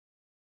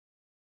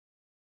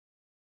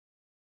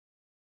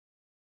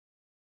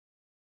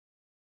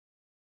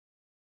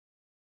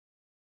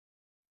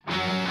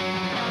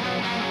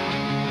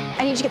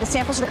I need to get the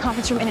samples to the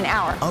conference room in an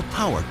hour. A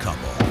power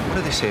couple. What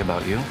do they say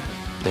about you?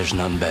 There's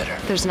none better.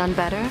 There's none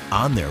better?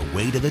 On their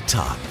way to the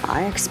top.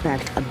 I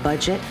expect a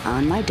budget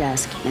on my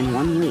desk in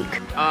 1 week.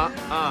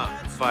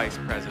 Vice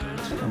President.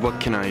 What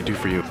can I do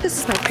for you? This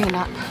is my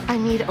prenup. I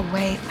need a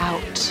way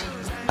out.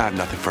 I have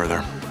nothing further.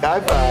 High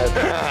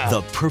five.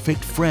 The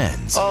perfect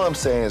friends. All I'm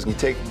saying is, you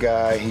take a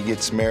guy, he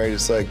gets married,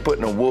 it's like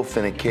putting a wolf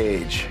in a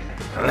cage.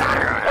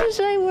 I wish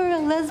I were a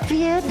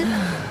lesbian.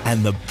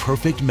 And the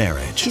perfect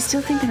marriage. Do you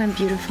still think that I'm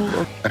beautiful?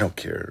 I don't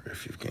care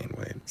if you've gained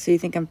weight. So you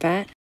think I'm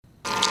fat?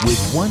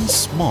 With one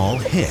small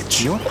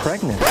hitch. You're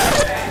pregnant.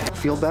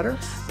 Feel better?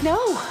 No.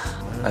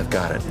 I've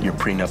got it. Your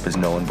prenup is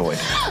null and void.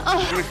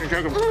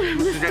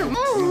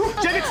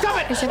 Jacob,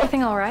 stop it! Is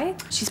everything all right?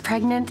 She's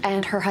pregnant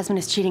and her husband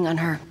is cheating on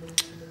her.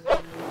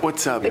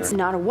 What's up? It's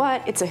not a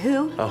what, it's a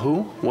who. A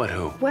who? What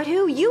who? What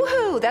who? You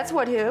who? That's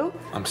what who.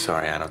 I'm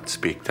sorry, I don't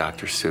speak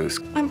Dr. Seuss.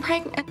 I'm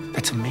pregnant.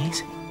 That's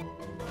amazing.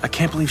 I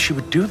can't believe she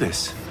would do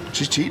this.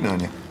 She's cheating on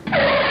you.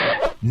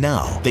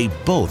 Now, they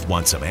both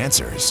want some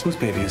answers. Whose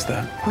baby is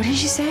that? What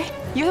did you say?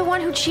 You're the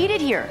one who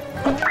cheated here.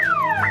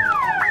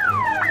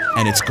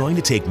 And it's going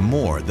to take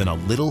more than a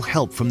little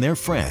help from their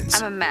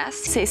friends. I'm a mess.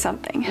 Say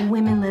something.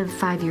 Women live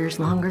 5 years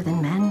longer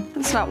than men.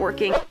 It's not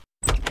working.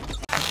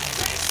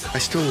 I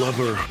still love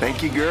her.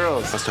 Thank you,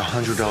 girls. That's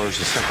 $100 a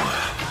second.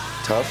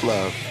 Tough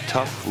love.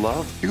 Tough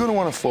love? You're gonna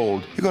want to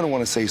fold. You're gonna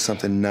want to say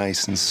something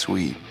nice and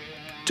sweet.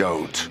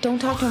 Don't. Don't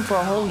talk to him for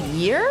a whole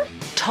year?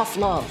 Tough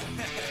love.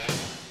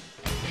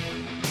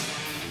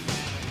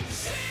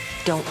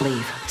 Don't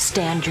leave.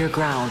 Stand your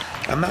ground.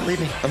 I'm not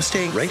leaving. I'm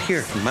staying right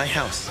here in my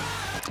house.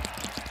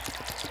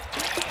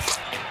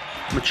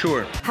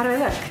 Mature. How do I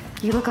look?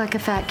 You look like a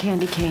fat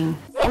candy cane.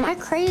 Am I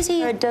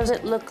crazy, or does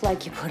it look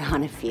like you put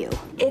on a few?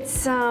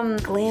 It's,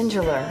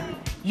 glandular.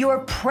 You're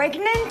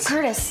pregnant?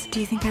 Curtis, do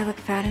you think I look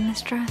fat in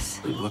this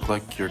dress? You look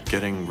like you're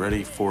getting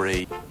ready for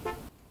a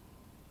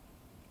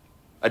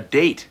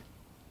date.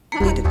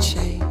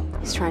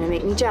 He's trying to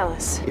make me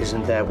jealous.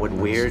 Isn't that what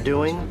we're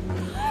doing?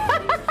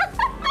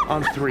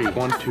 On three.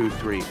 1, 2,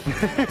 3.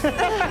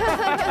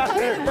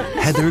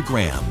 Heather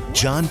Graham,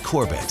 John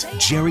Corbett,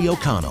 Jerry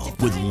O'Connell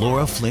with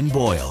Laura Flynn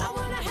Boyle.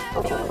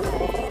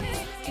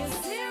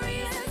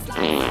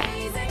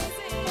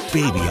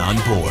 Baby on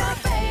board.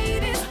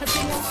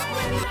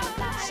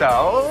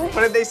 So,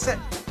 what did they say?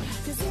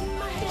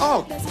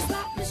 Oh,